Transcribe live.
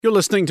You're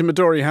listening to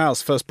Midori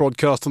House, first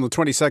broadcast on the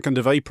 22nd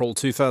of April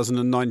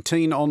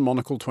 2019 on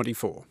Monocle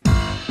 24.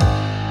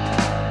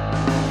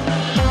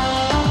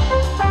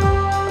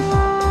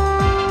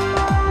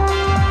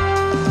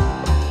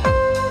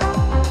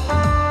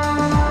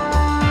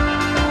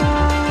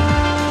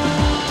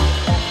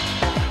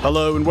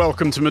 Hello and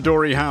welcome to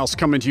Midori House,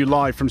 coming to you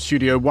live from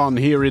Studio 1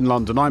 here in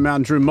London. I'm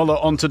Andrew Muller.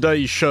 On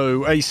today's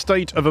show, a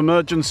state of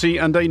emergency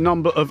and a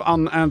number of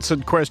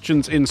unanswered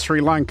questions in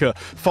Sri Lanka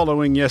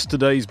following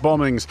yesterday's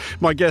bombings.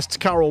 My guests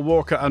Carol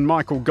Walker and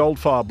Michael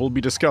Goldfarb will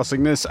be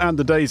discussing this and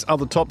the day's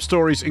other top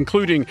stories,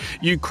 including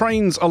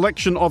Ukraine's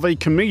election of a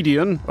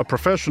comedian, a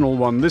professional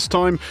one this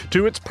time,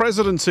 to its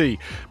presidency,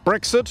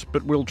 Brexit,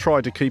 but we'll try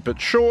to keep it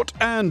short,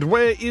 and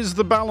where is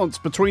the balance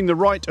between the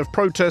right of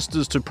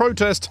protesters to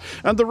protest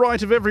and the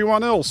right of everyone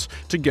else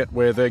to get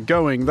where they're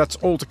going. That's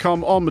all to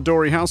come on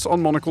Midori House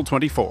on Monocle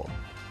 24.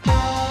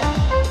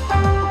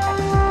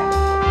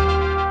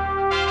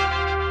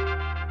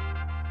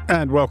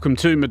 And welcome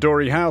to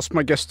Midori House.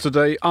 My guests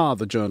today are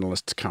the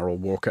journalists Carol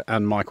Walker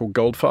and Michael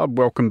Goldfarb.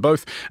 Welcome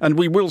both. And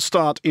we will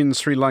start in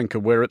Sri Lanka,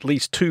 where at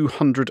least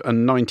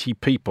 290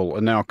 people are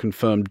now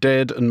confirmed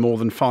dead and more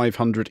than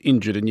 500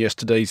 injured in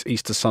yesterday's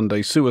Easter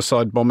Sunday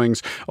suicide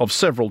bombings of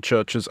several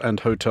churches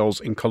and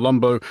hotels in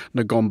Colombo,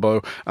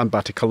 Negombo and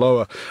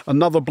Batticaloa.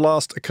 Another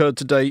blast occurred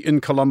today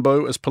in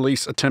Colombo as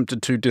police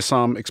attempted to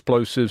disarm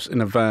explosives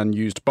in a van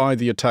used by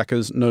the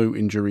attackers. No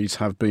injuries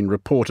have been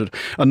reported.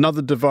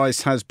 Another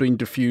device has been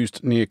defused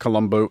near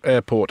Colombo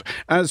Airport.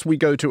 As we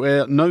go to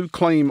air, no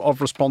claim of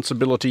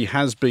responsibility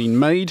has been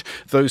made,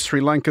 though Sri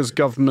Lanka's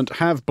government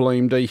have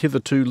blamed a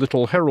hitherto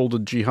little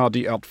heralded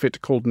jihadi outfit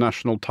called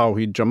National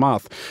Tawhid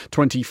Jamaat.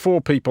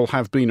 24 people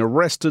have been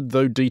arrested,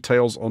 though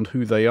details on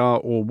who they are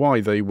or why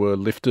they were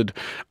lifted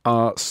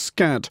are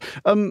scant.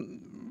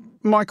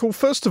 Michael,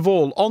 first of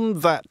all, on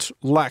that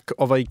lack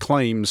of a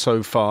claim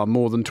so far,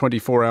 more than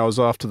 24 hours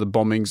after the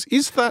bombings,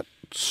 is that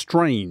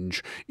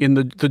strange in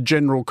the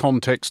general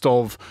context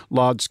of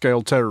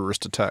large-scale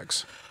terrorist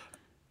attacks?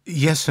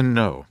 Yes and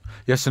no.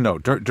 Yes and no.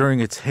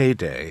 During its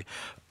heyday,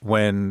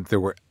 when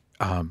there were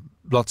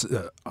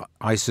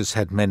ISIS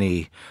had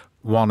many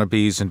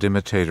wannabes and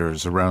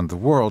imitators around the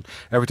world,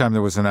 every time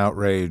there was an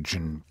outrage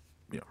in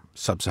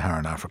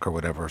sub-Saharan Africa or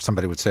whatever,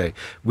 somebody would say,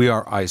 we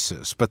are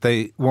ISIS. But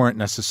they weren't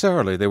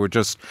necessarily. They were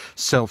just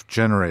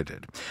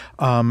self-generated.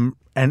 And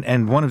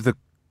one of the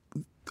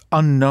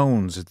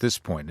unknowns at this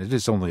point, it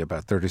is only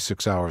about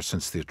 36 hours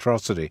since the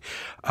atrocity,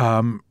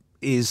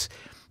 is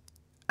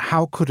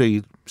how could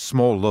a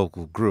small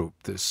local group,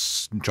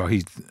 this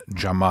Tawhid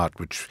Jamaat,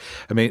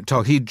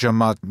 Tawhid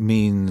Jamaat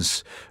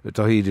means,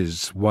 Tawhid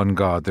is one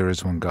God, there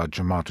is one God,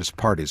 Jamaat is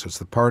party, so it's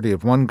the party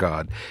of one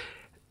God,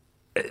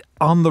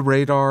 on the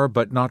radar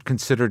but not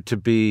considered to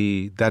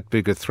be that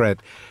big a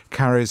threat,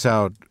 carries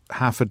out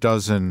half a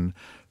dozen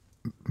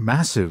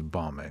massive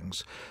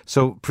bombings.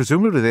 So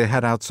presumably they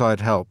had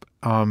outside help,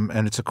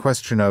 and it's a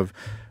question of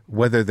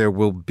whether there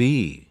will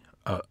be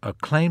a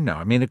claim now.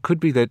 I mean, it could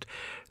be that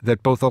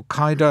both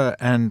Al-Qaeda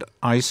and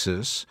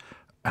ISIS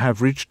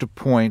have reached a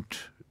point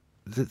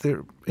that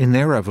they're in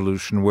their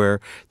evolution where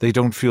they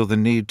don't feel the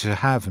need to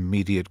have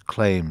immediate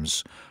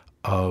claims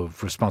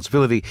of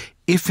responsibility,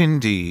 if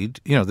indeed,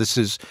 this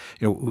is,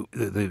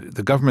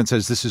 the government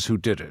says this is who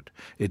did it.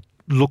 It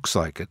looks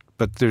like it,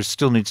 but there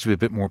still needs to be a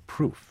bit more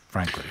proof,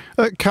 frankly.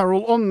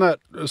 Carol, on that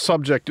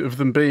subject of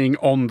them being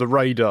on the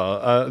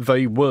radar,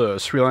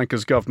 Sri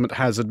Lanka's government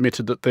has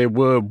admitted that there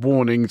were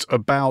warnings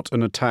about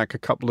an attack a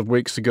couple of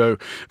weeks ago,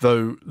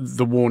 though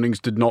the warnings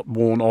did not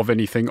warn of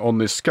anything on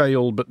this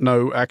scale, but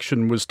no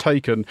action was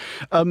taken.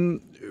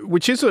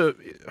 Which is you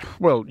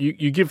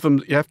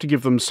have to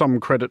give them some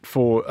credit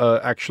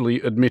for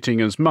actually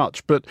admitting as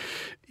much. But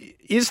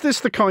is this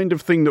the kind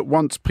of thing that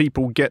once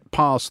people get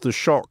past the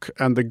shock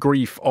and the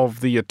grief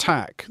of the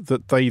attack,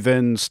 that they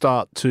then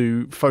start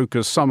to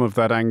focus some of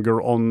that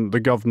anger on the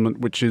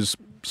government, which is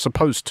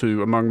supposed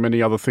to, among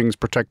many other things,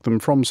 protect them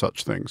from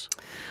such things?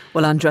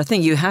 Well, Andrew, I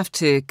think you have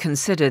to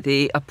consider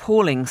the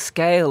appalling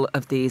scale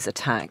of these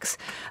attacks.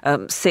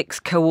 6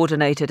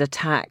 coordinated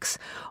attacks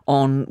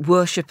on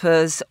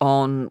worshippers,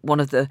 on one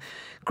of the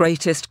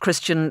greatest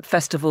Christian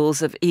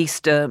festivals of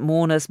Easter,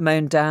 mourners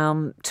mown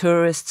down,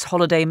 tourists,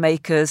 holiday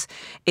makers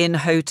in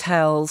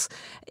hotels,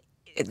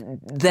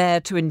 there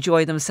to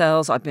enjoy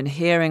themselves. I've been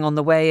hearing on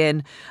the way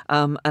in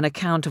an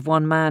account of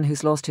one man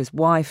who's lost his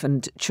wife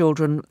and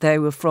children. They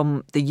were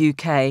from the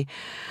UK.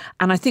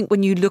 And I think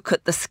when you look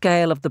at the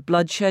scale of the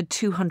bloodshed,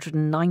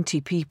 290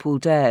 people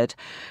dead,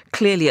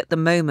 clearly at the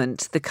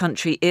moment the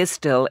country is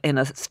still in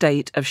a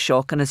state of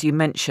shock. And as you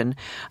mentioned,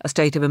 a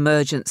state of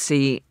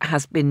emergency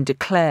has been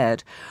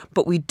declared.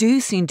 But we do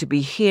seem to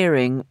be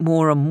hearing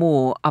more and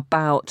more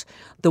about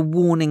the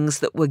warnings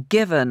that were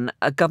given.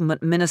 A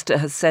government minister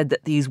has said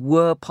that these were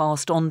were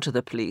passed on to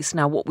the police.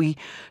 Now, what we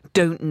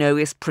don't know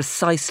is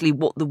precisely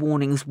what the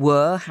warnings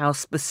were, how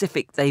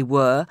specific they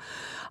were.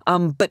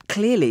 But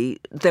clearly,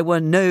 there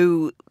was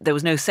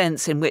no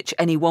sense in which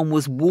anyone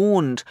was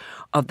warned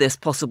of this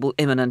possible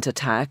imminent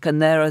attack.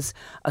 And there, as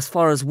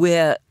far as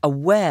we're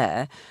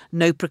aware,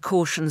 no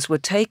precautions were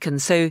taken.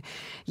 So,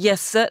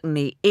 yes,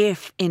 certainly,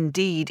 if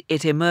indeed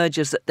it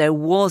emerges that there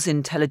was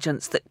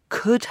intelligence that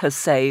could have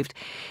saved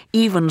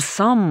even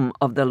some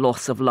of the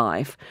loss of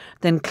life,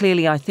 then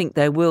clearly I think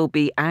there will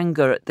be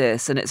anger at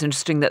this. And it's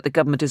interesting that the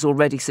government is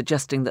already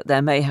suggesting that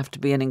there may have to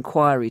be an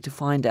inquiry to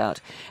find out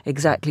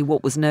exactly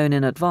what was known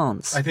in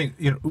advance. I think,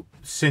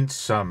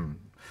 since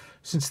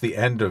the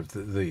end of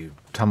the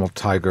Tamil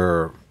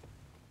Tiger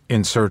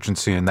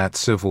insurgency and that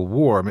civil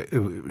war,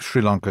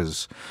 Sri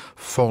Lanka's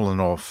fallen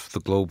off the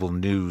global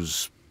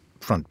news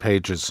front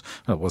pages.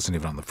 Well, it wasn't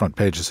even on the front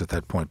pages at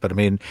that point, but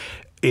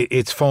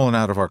it's fallen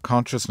out of our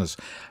consciousness.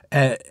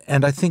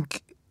 And I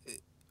think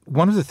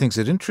one of the things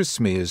that interests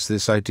me is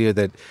this idea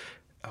that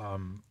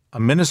a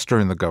minister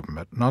in the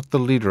government, not the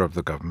leader of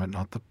the government,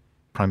 not the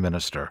prime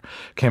minister,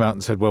 came out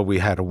and said, well, we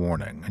had a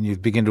warning. And you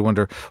begin to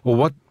wonder,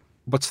 well,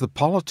 what's the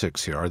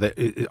politics here?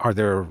 Are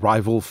there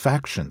rival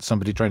factions,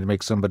 somebody trying to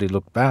make somebody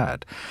look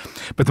bad?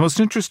 But the most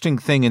interesting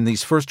thing in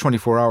these first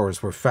 24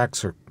 hours where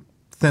facts are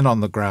thin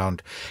on the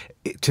ground,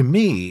 to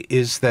me,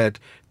 is that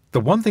the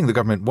one thing the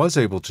government was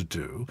able to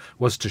do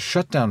was to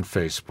shut down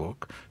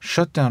Facebook,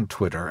 shut down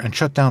Twitter, and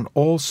shut down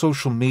all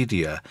social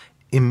media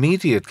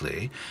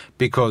immediately,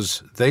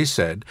 because they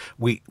said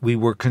we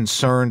were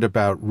concerned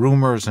about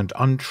rumors and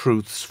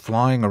untruths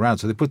flying around.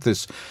 So they put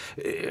this,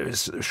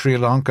 Sri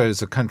Lanka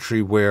is a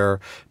country where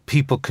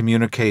people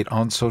communicate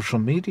on social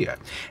media.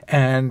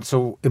 And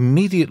so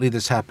immediately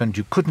this happened.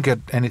 You couldn't get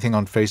anything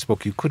on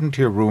Facebook. You couldn't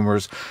hear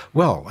rumors.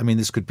 Well,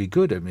 this could be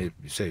good.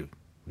 You say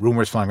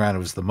rumors flying around, it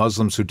was the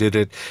Muslims who did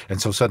it.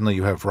 And so suddenly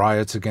you have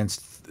riots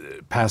against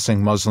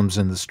passing Muslims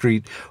in the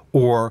street,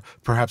 or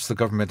perhaps the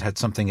government had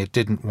something it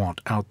didn't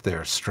want out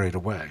there straight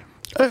away.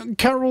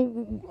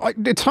 Carol,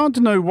 it's hard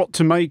to know what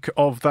to make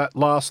of that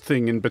last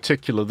thing in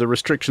particular, the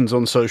restrictions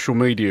on social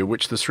media,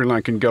 which the Sri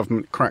Lankan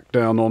government cracked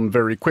down on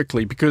very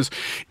quickly, because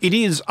it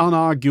is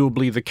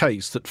unarguably the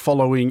case that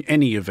following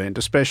any event,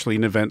 especially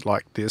an event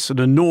like this, an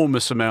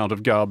enormous amount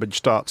of garbage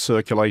starts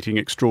circulating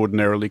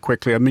extraordinarily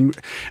quickly. And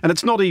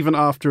it's not even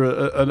after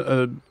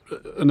a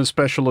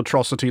special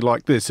atrocity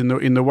like this.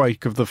 In the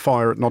wake of the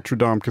fire at Notre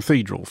Dame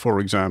Cathedral, for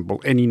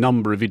example, any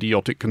number of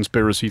idiotic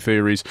conspiracy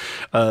theories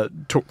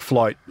took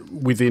flight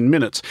within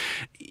minutes.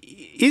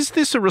 Is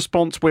this a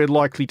response we're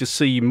likely to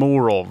see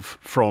more of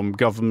from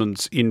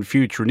governments in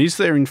future? And is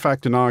there, in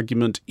fact, an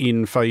argument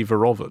in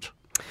favour of it?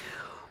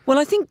 Well,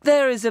 I think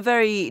there is a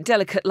very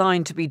delicate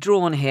line to be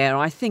drawn here.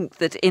 I think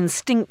that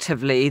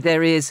instinctively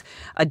there is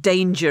a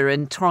danger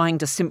in trying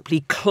to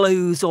simply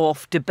close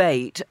off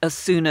debate as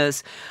soon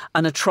as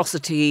an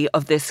atrocity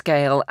of this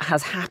scale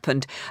has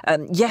happened.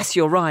 Yes,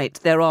 you're right.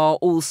 There are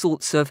all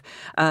sorts of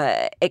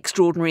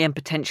extraordinary and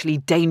potentially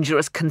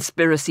dangerous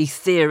conspiracy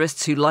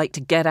theorists who like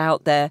to get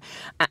out there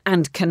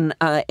and can,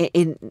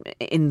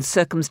 in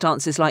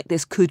circumstances like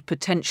this, could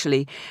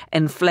potentially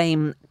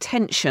inflame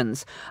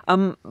tensions.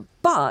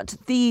 But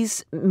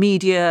these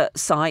media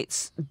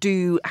sites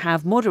do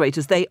have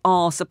moderators. They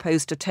are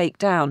supposed to take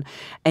down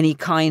any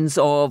kinds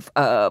of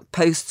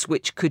posts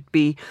which could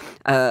be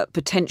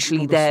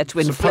potentially there to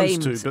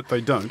inflame. Supposed to, but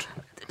they don't.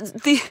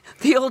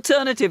 The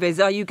alternative is,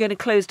 are you going to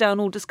close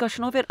down all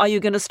discussion of it? Are you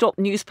going to stop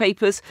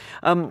newspapers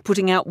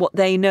putting out what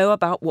they know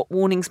about what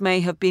warnings may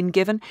have been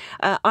given?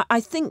 I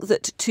think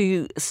that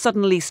to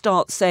suddenly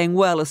start saying,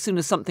 well, as soon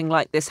as something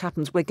like this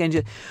happens, we're going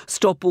to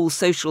stop all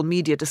social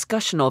media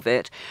discussion of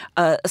it,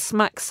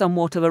 smacks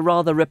somewhat of a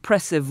rather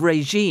repressive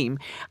regime,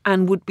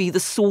 and would be the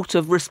sort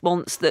of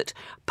response that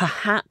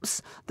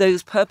perhaps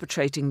those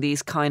perpetrating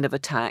these kind of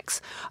attacks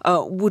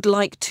would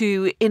like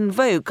to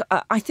invoke.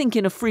 I think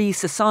in a free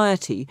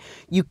society,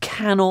 you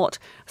cannot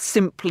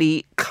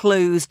simply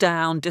close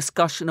down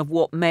discussion of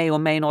what may or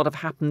may not have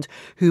happened,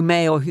 who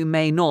may or who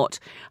may not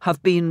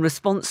have been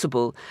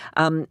responsible.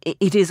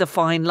 It is a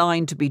fine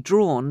line to be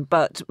drawn,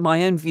 but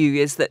my own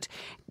view is that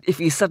if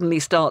you suddenly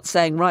start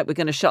saying, right, we're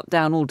going to shut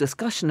down all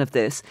discussion of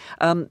this,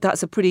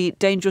 that's a pretty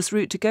dangerous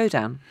route to go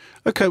down.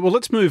 OK, well,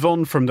 let's move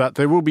on from that.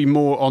 There will be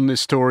more on this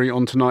story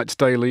on tonight's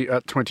Daily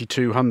at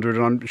 2200,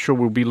 and I'm sure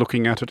we'll be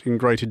looking at it in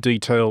greater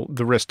detail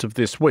the rest of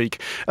this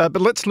week.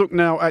 But let's look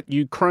now at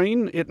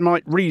Ukraine. It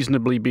might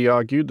reasonably be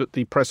argued that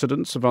the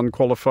precedents of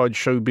unqualified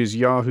showbiz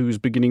yahoos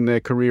beginning their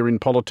career in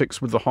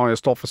politics with the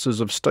highest offices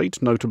of state,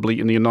 notably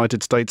in the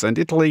United States and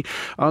Italy,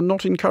 are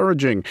not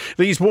encouraging.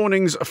 These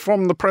warnings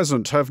from the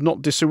present have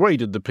not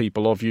dissuaded the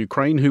people of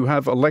Ukraine, who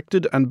have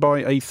elected, and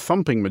by a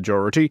thumping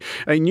majority,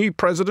 a new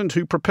president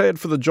who prepared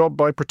for the job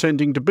by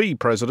pretending to be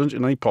president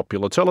in a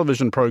popular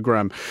television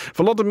program.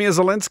 Volodymyr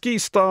Zelensky,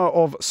 star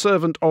of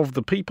Servant of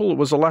the People,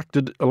 was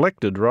elected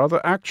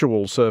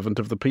actual servant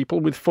of the people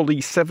with fully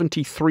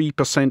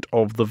 73%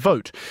 of the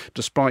vote,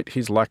 despite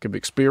his lack of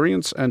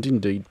experience and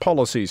indeed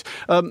policies.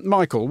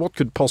 Michael, what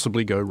could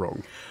possibly go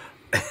wrong?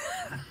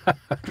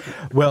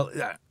 Well,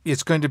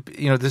 it's going to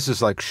be, this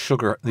is like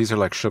sugar. These are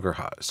like sugar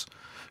highs.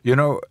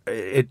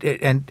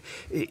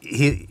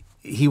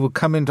 He will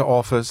come into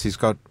office. He's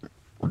got,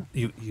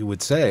 you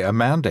would say, a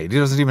mandate. He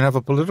doesn't even have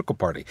a political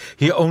party.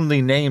 He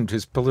only named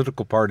his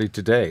political party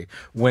today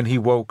when he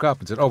woke up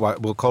and said,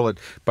 we'll call it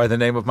by the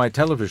name of my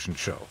television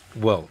show.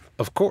 Well,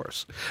 of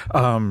course.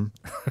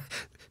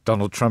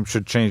 Donald Trump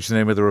should change the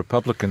name of the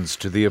Republicans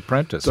to The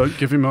Apprentice. Don't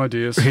give him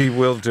ideas. He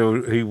will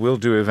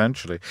do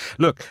eventually.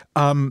 Look,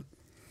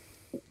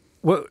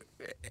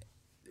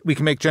 we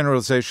can make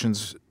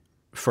generalizations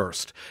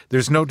first.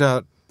 There's no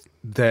doubt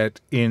that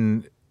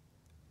in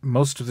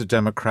most of the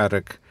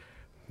democratic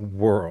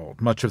world,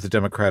 much of the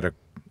democratic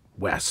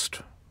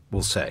West,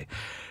 we'll say,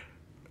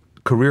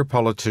 career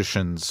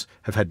politicians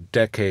have had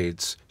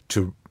decades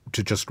to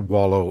just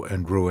wallow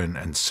and ruin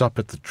and sup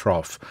at the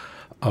trough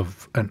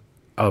of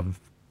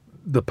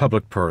the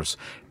public purse,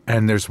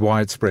 and there's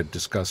widespread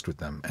disgust with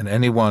them. And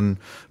anyone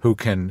who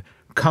can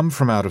come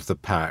from out of the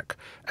pack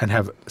and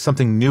have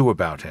something new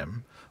about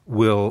him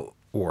will,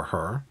 or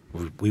her,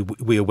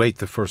 we await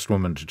the first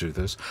woman to do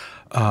this,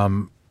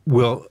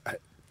 will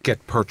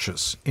get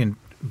purchase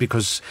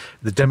because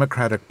the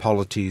democratic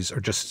polities are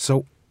just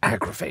so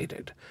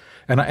aggravated.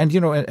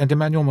 And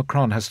Emmanuel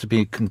Macron has to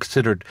be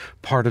considered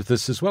part of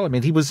this as well. I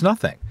mean, he was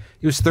nothing.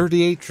 He was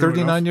 38,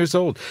 39 years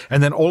old.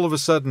 And then all of a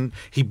sudden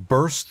he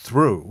burst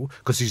through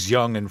because he's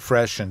young and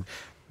fresh. And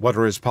what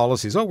are his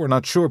policies? We're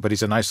not sure, but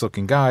he's a nice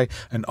looking guy.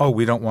 And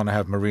we don't want to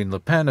have Marine Le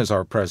Pen as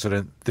our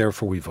president.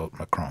 Therefore, we vote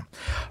Macron.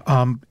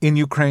 In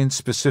Ukraine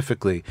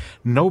specifically,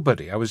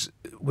 nobody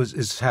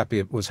was happy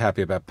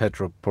about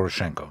Petro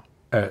Poroshenko.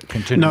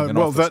 Continuing in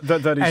office.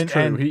 That is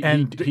true.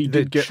 He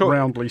did get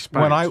roundly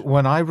spanked.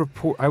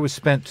 I was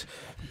spent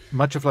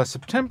much of last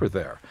September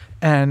there,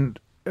 and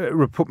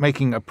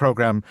making a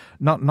program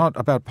not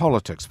about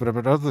politics but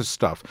about other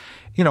stuff,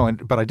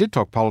 but I did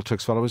talk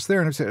politics while I was there,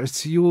 and I said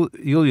it's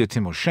Yulia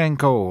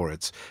Tymoshenko or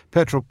it's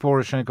Petro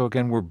Poroshenko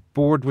again. We're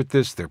bored with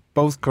this. They're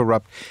both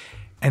corrupt,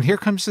 and here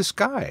comes this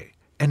guy,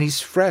 and he's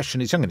fresh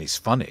and he's young and he's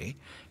funny,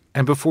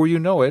 and before you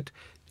know it,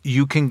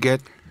 you can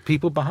get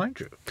people behind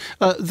you.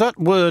 That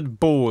word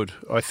bored,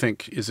 I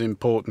think, is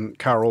important,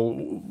 Carol.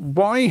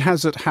 Why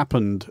has it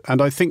happened?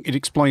 And I think it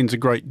explains a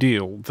great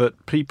deal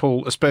that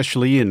people,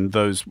 especially in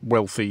those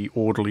wealthy,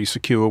 orderly,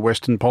 secure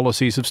Western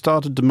policies, have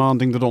started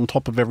demanding that on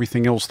top of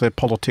everything else, their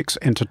politics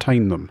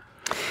entertain them.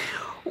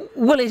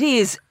 Well, it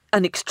is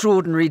an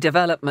extraordinary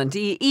development,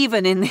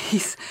 even in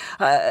these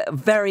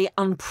very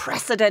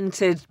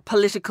unprecedented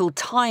political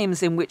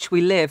times in which we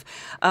live.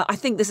 I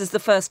think this is the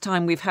first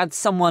time we've had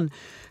someone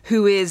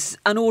who is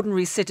an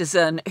ordinary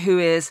citizen, who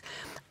is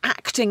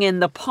acting in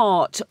the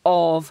part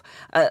of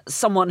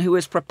someone who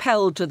is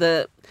propelled to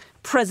the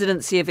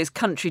presidency of his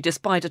country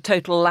despite a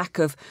total lack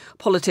of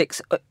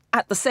politics,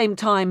 at the same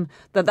time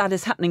that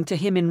is happening to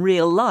him in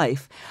real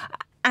life.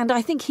 And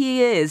I think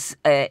he is,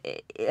 Petro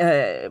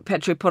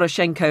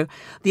Poroshenko,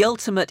 the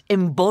ultimate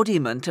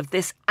embodiment of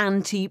this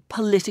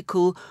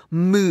anti-political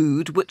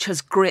mood which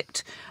has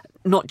gripped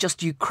not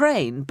just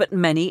Ukraine, but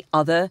many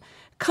other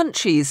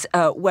countries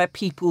where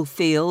people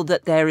feel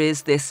that there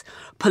is this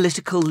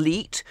political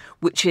elite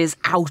which is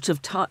out of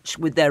touch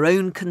with their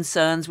own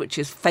concerns, which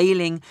is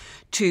failing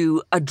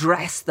to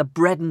address the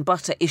bread and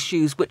butter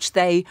issues which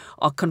they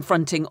are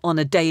confronting on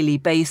a daily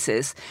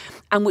basis,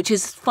 and which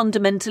is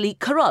fundamentally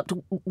corrupt.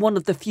 One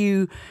of the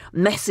few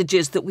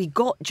messages that we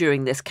got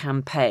during this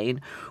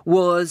campaign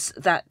was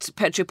that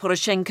Petro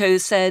Poroshenko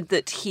said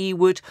that he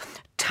would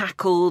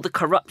tackle the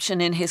corruption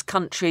in his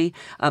country,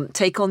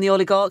 take on the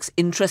oligarchs.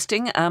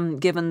 Interesting,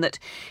 given that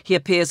he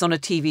appears on a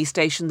TV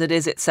station that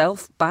is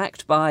itself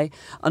backed by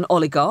an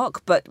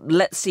oligarch. But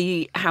let's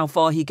see how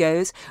far he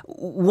goes.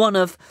 One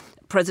of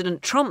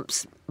President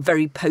Trump's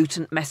very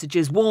potent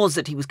messages was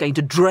that he was going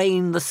to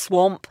drain the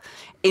swamp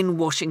in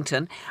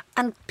Washington,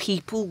 and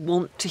people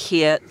want to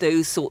hear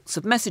those sorts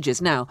of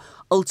messages. Now,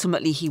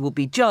 ultimately, he will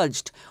be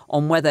judged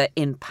on whether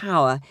in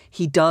power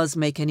he does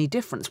make any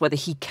difference, whether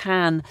he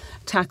can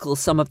tackle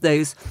some of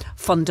those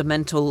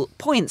fundamental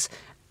points.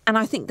 And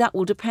I think that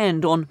will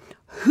depend on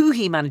who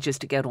he manages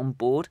to get on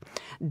board.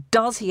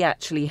 Does he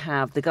actually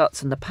have the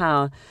guts and the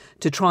power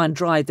to try and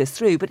drive this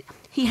through? But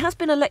he has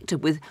been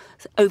elected with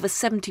over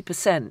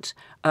 70%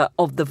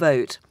 of the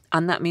vote,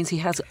 and that means he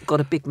has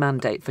got a big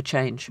mandate for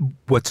change.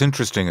 What's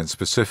interesting and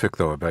specific,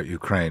 though, about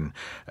Ukraine,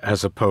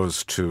 as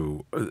opposed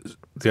to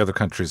the other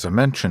countries I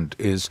mentioned,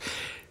 is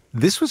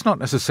this was not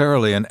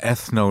necessarily an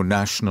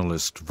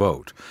ethno-nationalist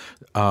vote.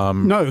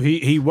 No,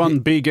 he won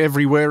big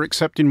everywhere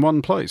except in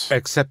one place.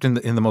 Except in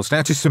the most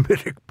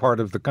anti-Semitic part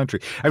of the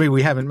country. I mean,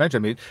 we haven't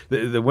mentioned,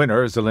 the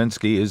winner,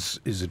 Zelensky, is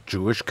a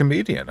Jewish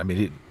comedian. I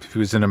mean, if he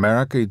was in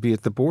America, he'd be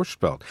at the Borscht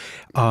Belt.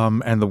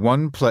 And the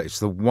one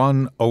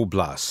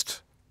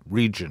oblast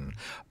region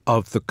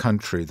of the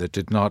country that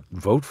did not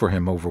vote for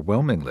him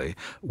overwhelmingly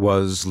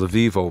was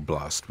Lviv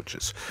Oblast, which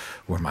is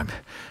where my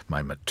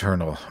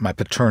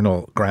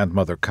paternal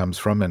grandmother comes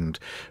from, and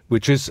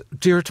which is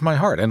dear to my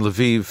heart. And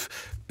Lviv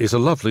is a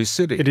lovely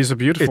city. It is a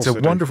beautiful city.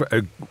 It's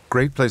a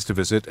great place to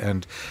visit,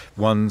 and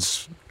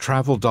one's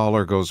travel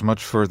dollar goes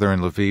much further in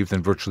Lviv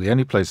than virtually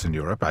any place in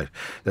Europe.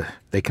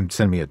 They can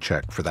send me a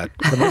check for that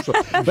commercial.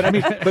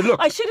 but look.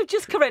 I should have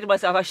just corrected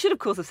myself. I should, of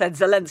course, have said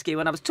Zelensky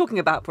when I was talking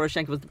about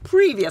Poroshenko was the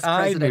previous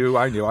president. I knew.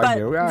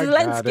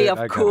 Zelensky,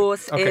 of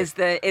course, is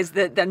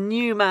the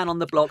new man on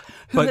the block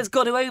who has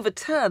got to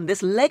overturn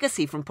this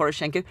legacy from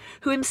Poroshenko,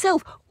 who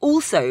himself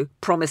also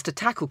promised to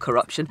tackle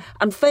corruption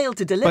and failed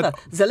to deliver.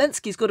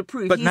 Zelensky's got to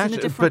prove he's in a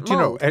different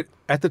mold. But,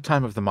 at the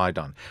time of the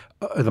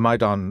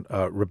Maidan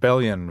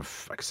rebellion,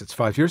 I guess it's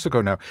 5 years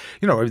ago now,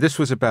 this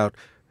was about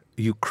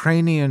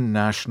Ukrainian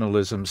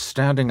nationalism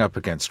standing up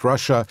against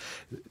Russia,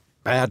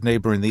 bad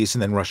neighbor in the east,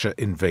 and then Russia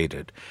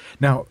invaded.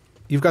 Now,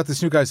 you've got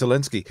this new guy,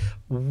 Zelensky.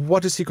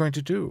 What is he going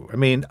to do? I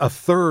mean, a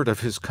third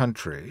of his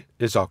country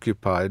is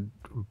occupied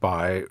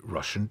by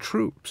Russian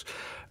troops.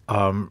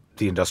 The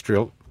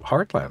industrial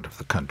heartland of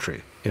the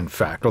country, in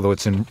fact, although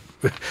it's in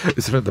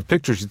the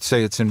pictures, you'd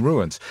say it's in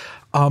ruins.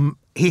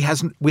 We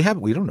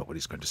don't know what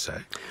he's going to say.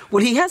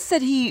 Well, he has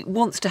said he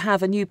wants to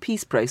have a new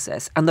peace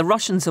process, and the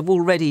Russians have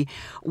already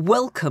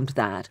welcomed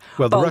that.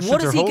 Well, but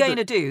what is he going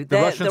to do? The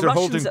Russians are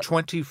holding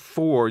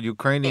 24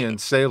 Ukrainian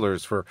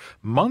sailors for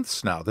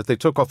months now that they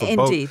took off a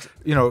boat,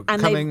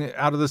 coming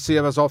out of the Sea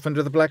of Azov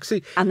into the Black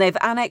Sea. And they've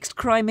annexed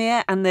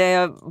Crimea, and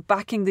they're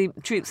backing the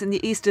troops in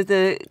the east of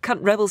the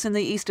rebels in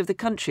the east of the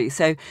country.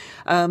 So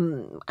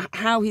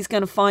how he's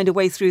going to find a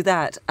way through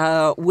that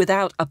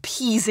without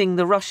appeasing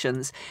the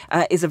Russians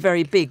is a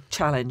very big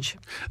challenge.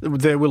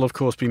 There will, of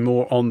course, be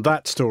more on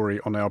that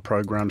story on our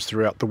programmes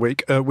throughout the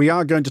week. We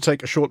are going to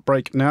take a short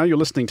break now. You're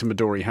listening to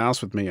Midori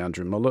House with me,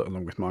 Andrew Muller,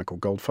 along with Michael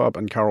Goldfarb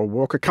and Carol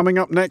Walker. Coming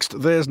up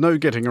next, there's no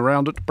getting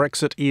around it.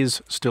 Brexit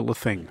is still a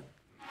thing.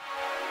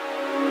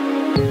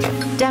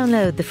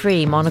 Download the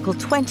free Monocle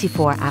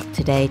 24 app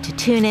today to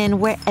tune in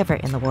wherever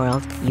in the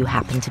world you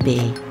happen to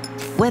be.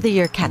 Whether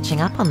you're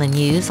catching up on the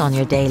news on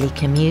your daily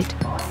commute,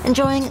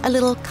 enjoying a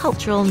little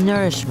cultural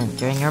nourishment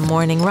during your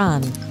morning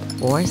run,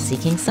 or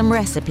seeking some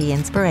recipe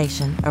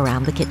inspiration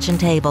around the kitchen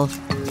table,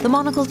 the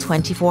Monocle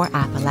 24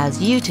 app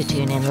allows you to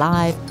tune in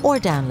live or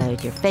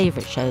download your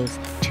favourite shows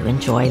to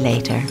enjoy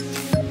later.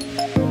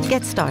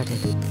 Get started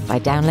by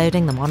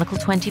downloading the Monocle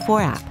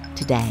 24 app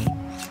today.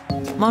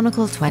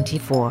 Monocle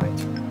 24,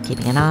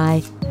 keeping an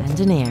eye and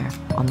an ear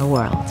on the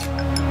world.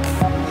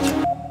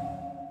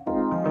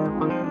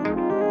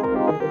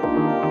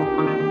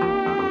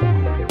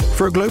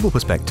 For a global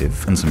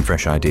perspective and some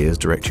fresh ideas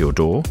direct to your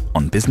door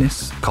on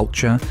business,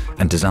 culture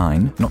and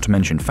design, not to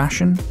mention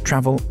fashion,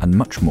 travel and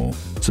much more,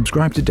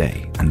 subscribe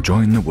today and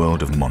join the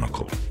world of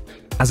Monocle.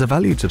 As a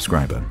valued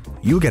subscriber,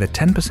 you'll get a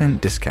 10%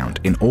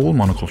 discount in all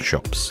Monocle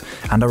shops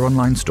and our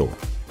online store.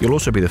 You'll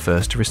also be the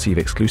first to receive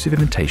exclusive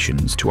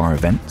invitations to our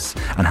events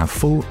and have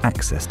full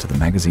access to the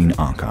magazine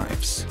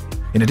archives.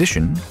 In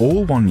addition,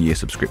 all one-year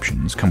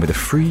subscriptions come with a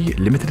free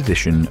limited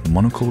edition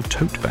Monocle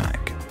tote bag.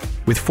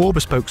 With 4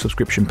 bespoke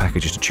subscription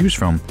packages to choose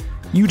from,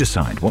 you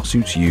decide what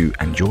suits you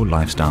and your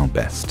lifestyle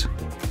best.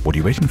 What are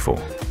you waiting for?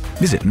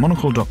 Visit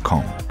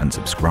monocle.com and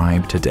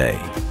subscribe today.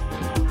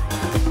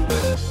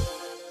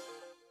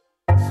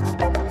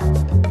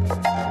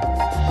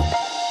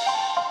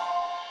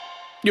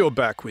 You're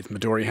back with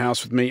Midori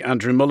House with me,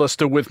 Andrew Muller.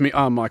 Still with me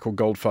are Michael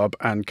Goldfarb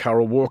and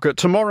Carol Walker.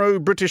 Tomorrow,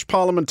 British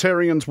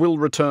parliamentarians will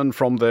return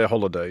from their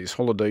holidays.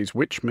 Holidays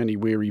which, many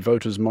weary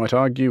voters might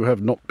argue,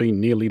 have not been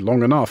nearly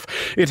long enough.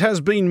 It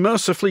has been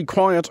mercifully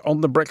quiet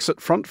on the Brexit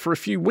front for a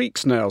few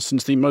weeks now,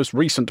 since the most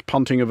recent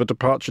punting of a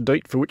departure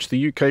date for which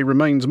the UK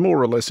remains more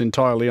or less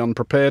entirely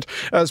unprepared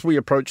as we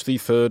approach the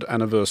 3rd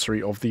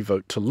anniversary of the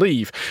vote to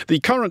leave. The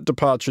current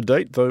departure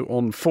date, though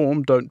on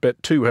form, don't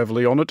bet too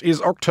heavily on it,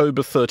 is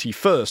October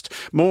 31st.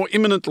 More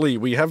imminently,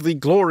 we have the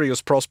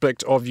glorious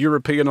prospect of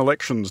European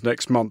elections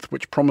next month,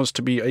 which promise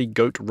to be a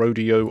goat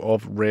rodeo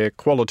of rare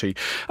quality.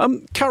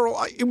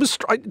 Carol,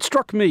 it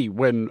struck me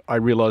when I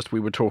realised we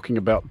were talking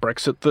about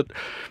Brexit that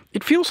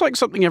it feels like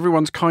something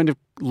everyone's kind of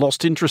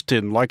lost interest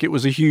in, like it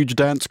was a huge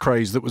dance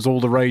craze that was all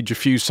the rage a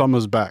few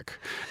summers back.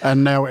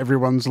 And now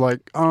everyone's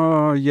like,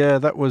 oh, yeah,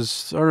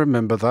 I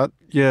remember that.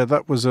 Yeah,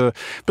 that was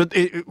but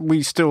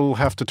we still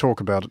have to talk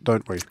about it,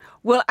 don't we?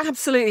 Well,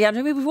 absolutely,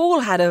 Andrew. We've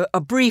all had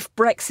a brief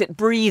Brexit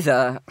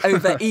breather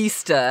over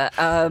Easter.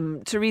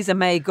 Theresa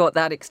May got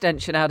that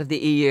extension out of the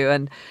EU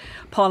and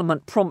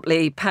Parliament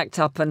promptly packed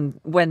up and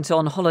went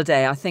on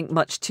holiday, I think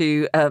much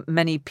to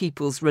many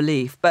people's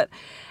relief. But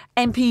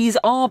MPs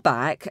are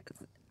back.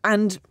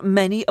 And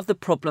many of the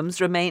problems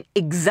remain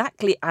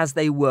exactly as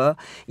they were.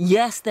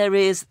 Yes, there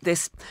is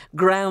this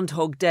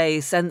Groundhog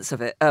Day sense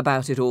of it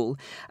about it all.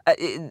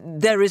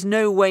 There is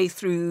no way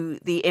through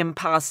the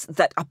impasse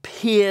that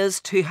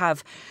appears to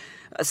have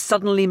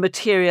suddenly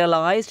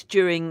materialised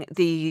during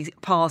the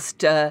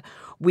past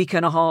week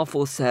and a half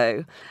or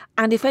so.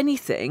 And if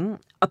anything,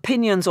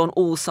 opinions on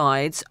all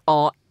sides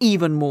are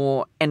even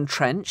more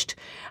entrenched.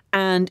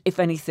 And if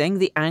anything,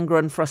 the anger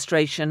and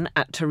frustration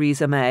at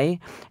Theresa May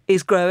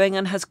is growing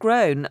and has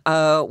grown.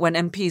 When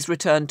MPs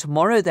return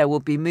tomorrow, there will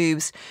be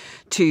moves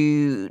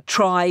to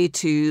try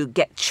to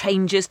get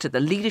changes to the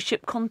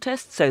leadership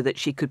contest so that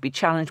she could be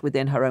challenged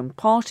within her own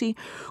party.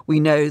 We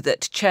know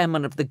that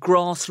chairman of the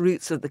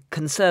grassroots of the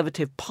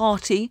Conservative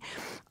Party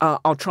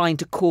are trying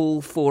to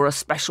call for a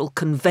special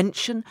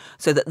convention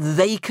so that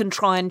they can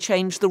try and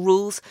change the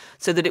rules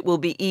so that it will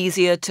be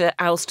easier to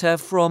oust her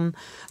from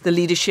the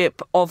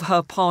leadership of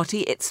her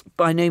party. It's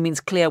by no means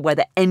clear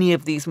whether any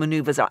of these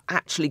manoeuvres are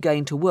actually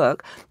going to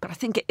work, but I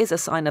think it is a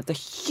sign of the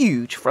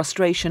huge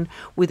frustration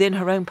within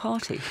her own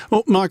party.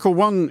 Well, Michael,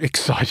 one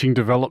exciting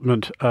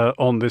development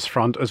on this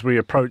front as we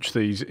approach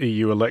these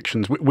EU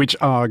elections, which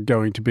are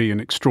going to be an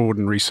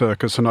extraordinary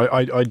circus, and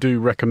I do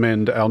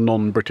recommend our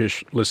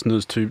non-British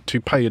listeners to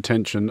pay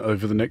attention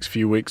over the next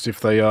few weeks if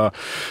they are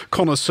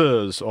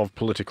connoisseurs of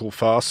political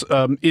farce,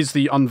 is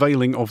the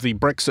unveiling of the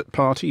Brexit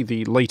Party,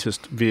 the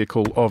latest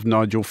vehicle of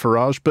Nigel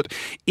Farage. But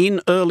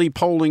in early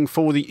polling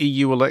for the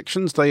EU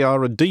elections, they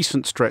are a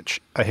decent stretch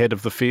ahead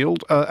of the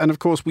field. And of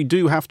course, we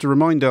do have to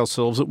remind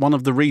ourselves that one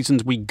of the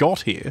reasons we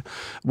got here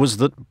was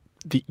that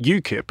the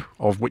UKIP,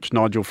 of which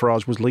Nigel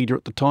Farage was leader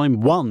at the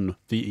time, won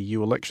the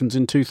EU elections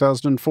in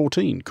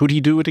 2014. Could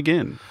he do it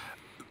again?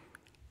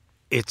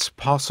 It's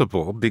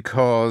possible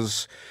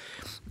because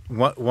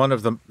one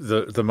of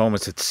the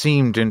moments that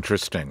seemed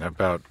interesting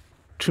about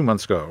 2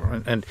 months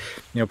ago, and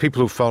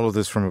people who follow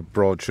this from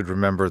abroad should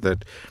remember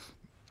that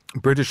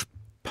British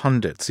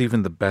pundits,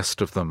 even the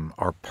best of them,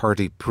 are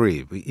party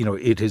pre.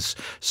 It has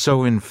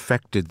so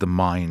infected the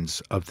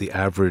minds of the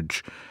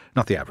average,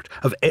 not the average,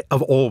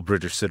 of all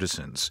British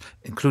citizens,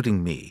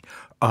 including me.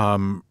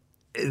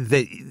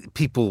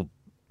 People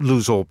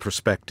lose all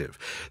perspective.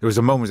 There was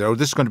a moment there,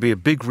 this is going to be a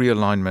big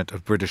realignment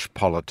of British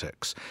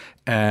politics.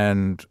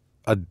 And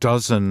a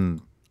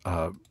dozen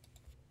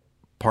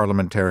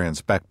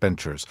parliamentarians,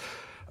 backbenchers,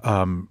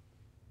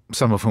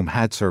 some of whom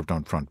had served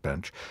on front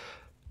bench,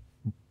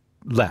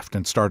 left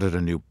and started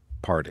a new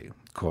party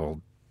called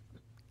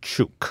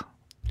CHUK,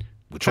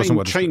 which wasn't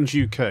what Change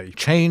UK.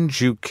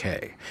 Change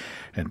UK,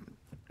 and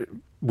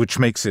which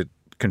makes it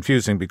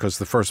confusing because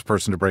the first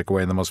person to break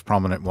away and the most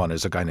prominent one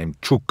is a guy named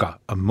Chuka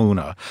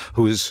Amuna,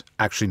 who is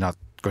actually not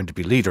going to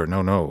be leader.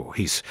 No,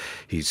 he's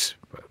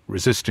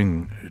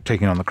resisting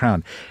taking on the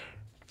crown.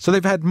 So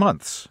they've had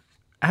months,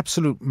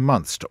 absolute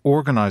months, to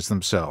organize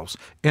themselves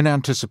in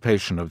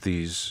anticipation of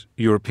these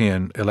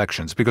European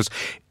elections, because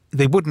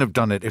they wouldn't have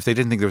done it if they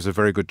didn't think there was a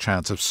very good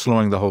chance of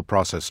slowing the whole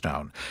process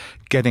down,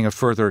 getting a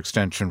further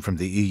extension from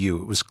the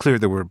EU. It was clear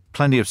there were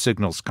plenty of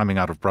signals coming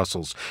out of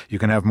Brussels. You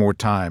can have more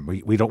time.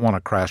 We don't want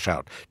to crash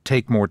out.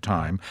 Take more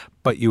time,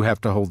 but you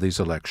have to hold these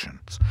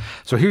elections.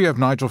 So here you have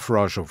Nigel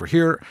Farage over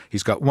here.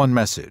 He's got one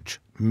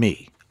message: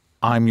 me.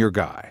 I'm your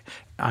guy.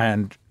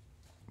 And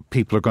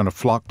people are going to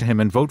flock to him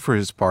and vote for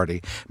his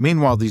party.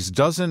 Meanwhile, these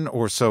dozen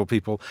or so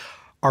people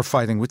are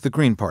fighting with the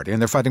Green Party,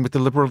 and they're fighting with the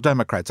Liberal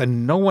Democrats,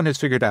 and no one has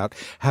figured out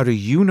how to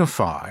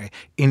unify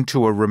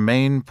into a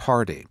Remain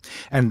party.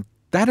 And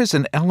that is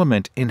an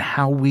element in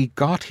how we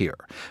got here,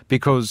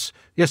 because,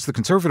 yes, the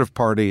Conservative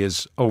Party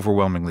is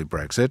overwhelmingly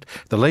Brexit.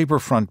 The Labour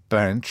front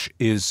bench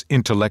is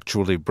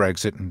intellectually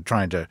Brexit and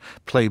trying to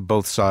play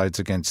both sides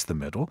against the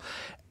middle.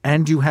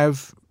 And you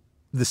have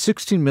the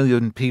 16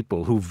 million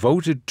people who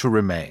voted to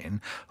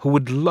Remain, who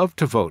would love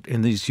to vote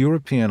in these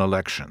European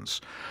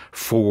elections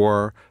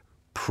for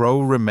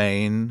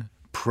pro-Remain,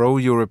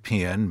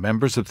 pro-European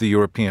members of the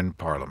European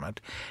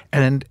Parliament,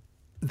 and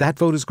that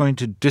vote is going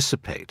to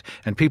dissipate.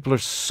 And people are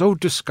so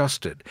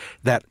disgusted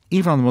that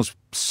even on the most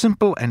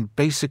simple and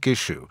basic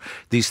issue,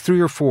 these 3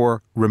 or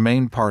 4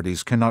 Remain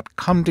parties cannot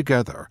come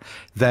together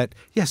that,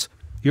 yes,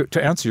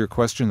 to answer your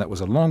question, that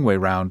was a long way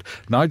round,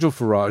 Nigel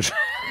Farage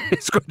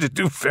is going to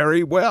do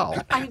very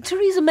well. And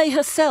Theresa May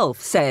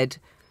herself said,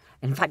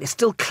 in fact, is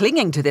still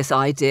clinging to this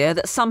idea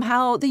that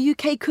somehow the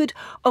UK could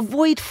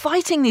avoid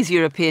fighting these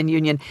European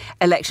Union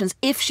elections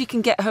if she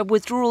can get her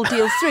withdrawal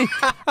deal through.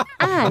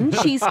 And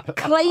she's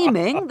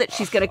claiming that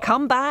she's going to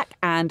come back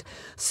and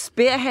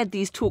spearhead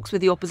these talks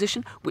with the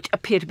opposition, which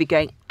appear to be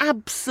going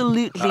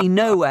absolutely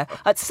nowhere.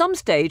 At some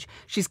stage,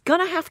 she's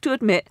going to have to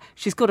admit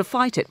she's got to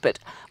fight it. But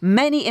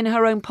many in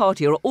her own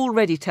party are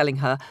already telling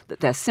her that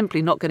they're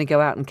simply not going to go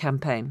out and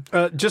campaign.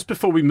 Just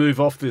before we move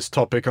off this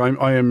topic,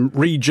 I am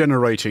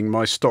regenerating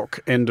my stock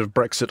end of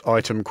Brexit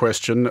item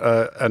question,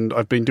 and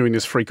I've been doing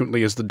this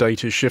frequently as the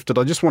date has shifted.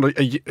 I just want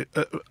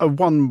a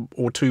 1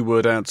 or 2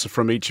 word answer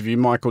from each of you.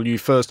 Michael, you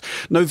first.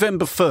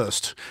 November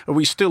 1st, are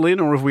we still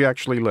in or have we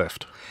actually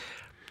left?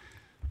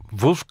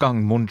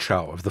 Wolfgang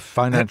Munchau of the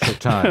Financial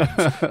Times,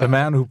 the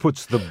man who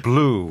puts the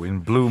blue in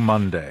Blue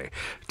Monday,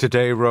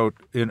 today wrote,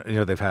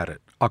 they've had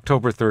it,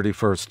 October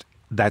 31st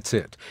That's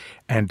it.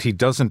 And he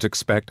doesn't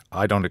expect,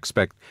 I don't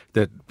expect,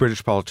 that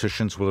British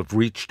politicians will have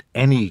reached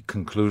any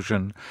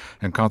conclusion.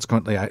 And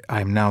consequently,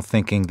 I'm now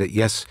thinking that,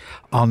 yes,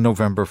 on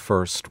November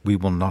 1st, we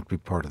will not be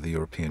part of the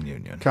European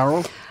Union.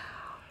 Carol?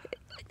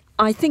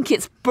 I think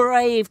it's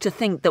brave to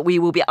think that we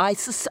will be.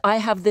 I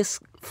have this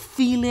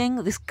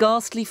feeling, this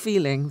ghastly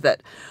feeling,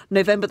 that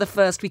November the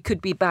 1st we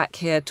could be back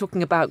here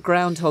talking about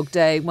Groundhog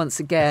Day once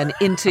again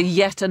into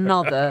yet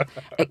another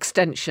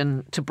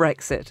extension to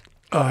Brexit.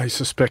 I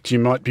suspect you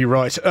might be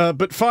right.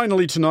 But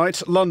finally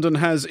tonight, London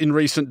has in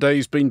recent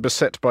days been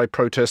beset by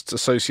protests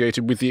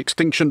associated with the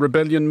Extinction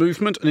Rebellion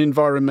movement, an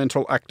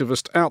environmental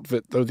activist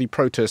outfit, though the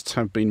protests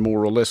have been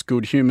more or less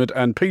good-humoured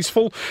and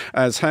peaceful,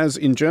 as has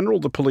in general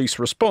the police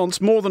response.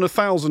 More than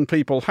 1,000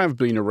 people have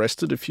been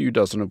arrested, a few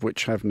dozen of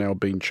which have now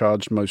been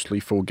charged,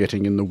 mostly for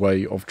getting in the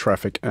way of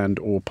traffic and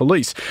or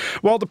police.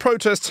 While the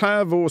protests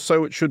have, or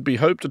so it should be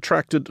hoped,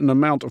 attracted an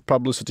amount of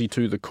publicity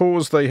to the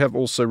cause, they have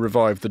also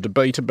revived the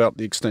debate about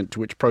the extent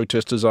to which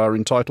protesters are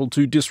entitled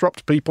to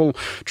disrupt people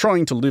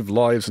trying to live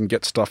lives and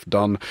get stuff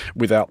done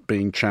without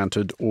being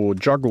chanted or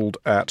juggled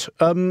at.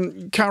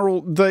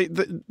 Carol,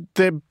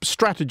 their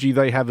strategy,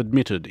 they have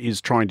admitted,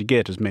 is trying to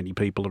get as many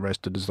people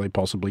arrested as they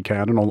possibly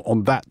can, and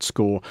on that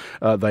score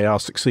they are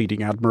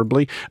succeeding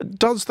admirably.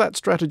 Does that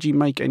strategy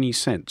make any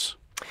sense?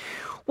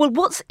 Well,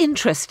 what's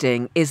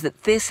interesting is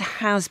that this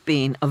has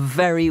been a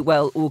very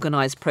well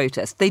organised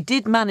protest. They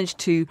did manage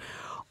to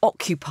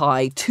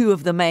occupy two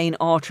of the main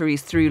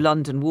arteries through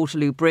London,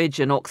 Waterloo Bridge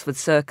and Oxford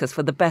Circus,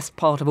 for the best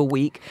part of a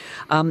week.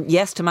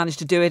 Yes, to manage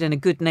to do it in a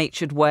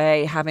good-natured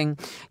way, having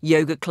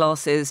yoga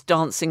classes,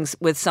 dancing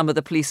with some of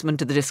the policemen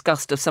to the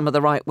disgust of some of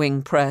the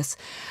right-wing press.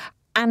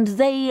 And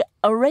they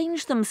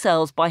arrange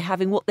themselves by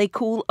having what they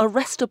call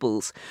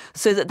arrestables,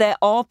 so that there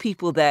are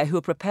people there who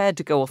are prepared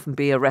to go off and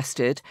be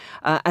arrested.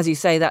 As you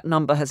say, that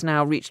number has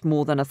now reached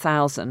more than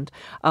 1,000.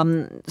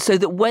 So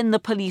that when the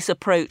police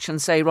approach and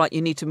say, right,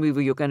 you need to move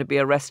or you're going to be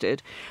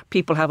arrested,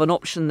 people have an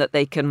option that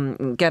they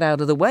can get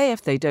out of the way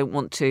if they don't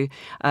want to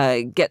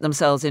get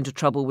themselves into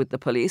trouble with the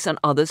police, and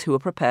others who are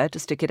prepared to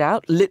stick it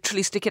out,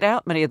 literally stick it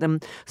out, many of them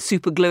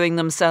super gluing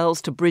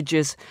themselves to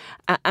bridges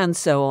and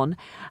so on.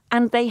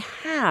 And they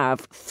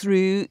have,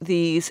 through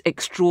these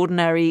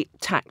extraordinary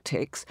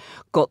tactics,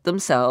 got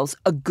themselves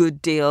a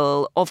good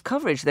deal of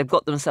coverage. They've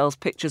got themselves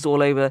pictures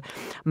all over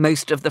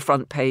most of the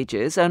front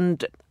pages.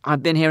 And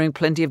I've been hearing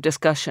plenty of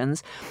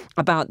discussions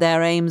about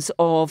their aims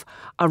of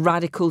a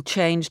radical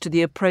change to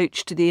the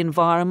approach to the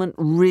environment,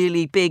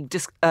 really big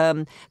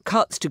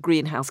cuts to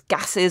greenhouse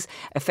gases,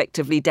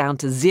 effectively down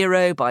to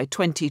zero by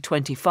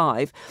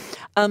 2025.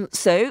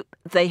 So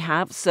they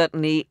have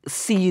certainly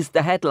seized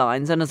the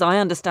headlines. And as I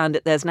understand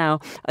it, there's now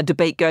a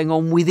debate going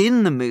on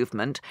within the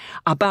movement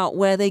about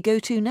where they go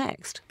to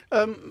next.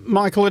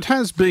 Michael, it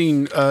has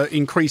been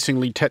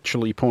increasingly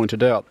tetchily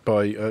pointed out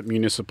by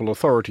municipal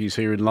authorities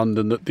here in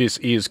London that this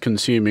is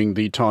consuming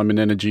the time and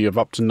energy of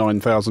up to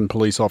 9,000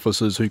 police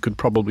officers who could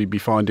probably be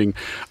finding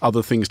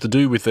other things to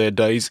do with their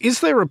days.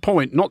 Is there a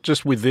point, not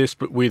just with this,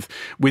 but with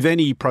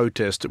any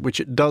protest, at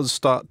which it does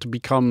start to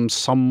become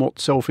somewhat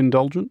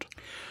self-indulgent?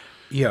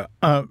 Yeah,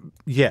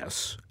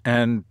 yes.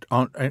 And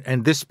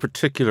this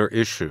particular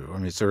issue, I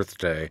mean, it's Earth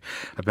Day.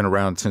 I've been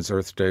around since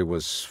Earth Day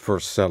was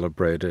first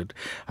celebrated.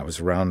 I was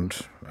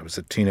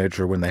a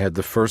teenager when they had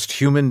the first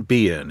human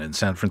bee-in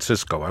San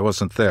Francisco. I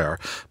wasn't there,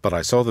 but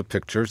I saw the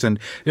pictures. And,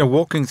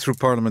 walking through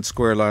Parliament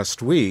Square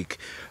last week,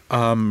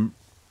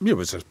 it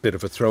was a bit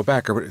of a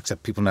throwback,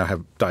 except people now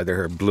have dyed their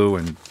hair blue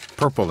and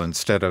purple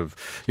instead of,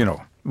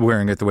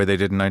 wearing it the way they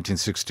did in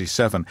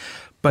 1967.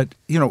 But,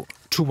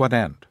 to what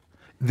end?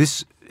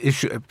 This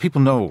issue,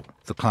 people know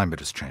the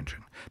climate is changing.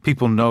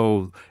 People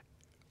know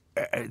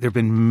there've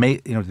been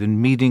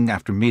meeting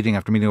after meeting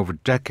after meeting over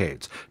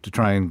decades to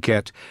try and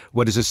get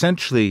what is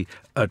essentially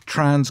a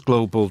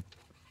transglobal,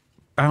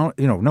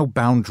 no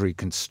boundary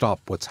can stop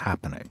what's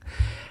happening.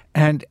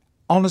 And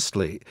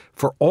honestly,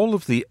 for all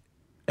of the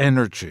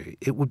energy,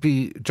 it would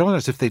be jolly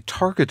if they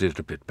targeted it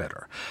a bit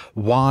better.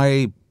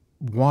 Why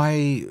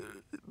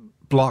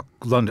block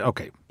London?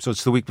 Okay, so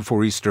it's the week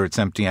before Easter. It's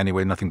empty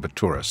anyway, nothing but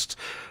tourists.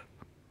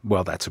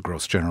 Well, that's a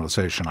gross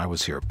generalization. I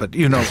was here. But,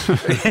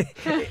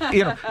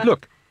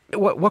 look,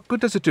 what good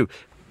does it do?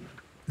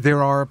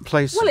 There are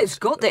places... Well, it's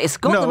got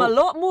them a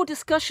lot more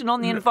discussion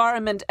on the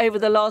environment over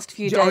the last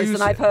few days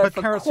than I've heard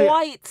for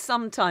quite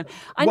some time.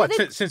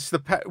 Since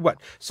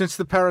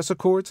the Paris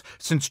Accords?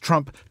 Since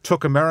Trump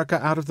took America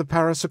out of the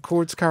Paris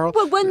Accords, Carol?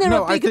 Well, when there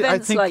are big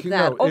events like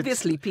that,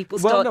 obviously people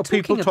start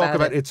talking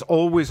about it. It's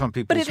always on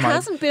people's minds. But it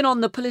hasn't been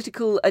on the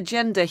political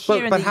agenda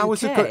here in the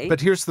UK.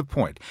 But here's the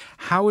point.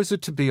 How is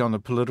it to be on the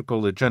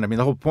political agenda? I mean,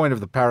 the whole point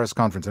of the Paris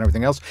conference and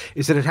everything else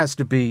is that it has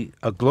to be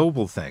a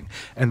global thing.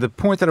 And the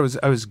point that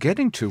I was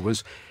getting to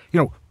was,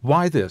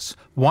 why this?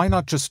 Why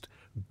not just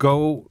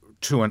go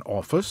to an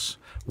office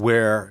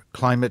where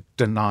climate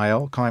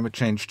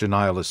change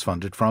denial is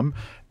funded from,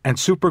 and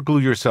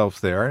superglue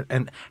yourself there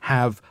and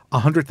have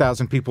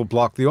 100,000 people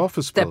block the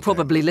office building. They're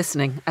probably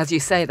listening as you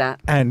say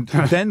that. And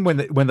then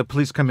when the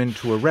police come in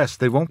to arrest,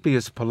 they won't be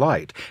as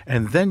polite.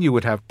 And then you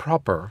would have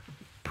proper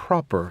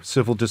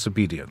civil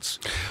disobedience.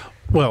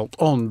 Well,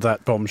 on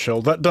that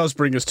bombshell, that does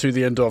bring us to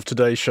the end of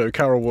today's show.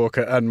 Carol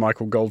Walker and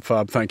Michael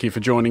Goldfarb, thank you for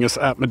joining us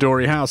at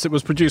Midori House. It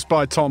was produced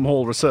by Tom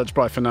Hall, researched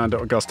by Fernando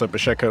Augusto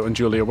Pacheco and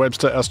Julia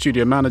Webster. Our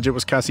studio manager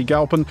was Cassie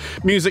Galpin.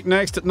 Music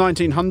next at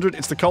 1900.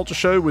 It's The Culture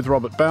Show with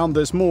Robert Bound.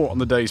 There's more on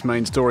the day's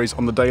main stories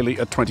on the Daily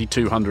at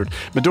 2200.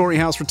 Midori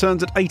House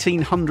returns at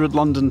 1800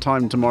 London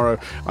time tomorrow.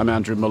 I'm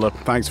Andrew Muller.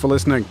 Thanks for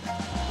listening.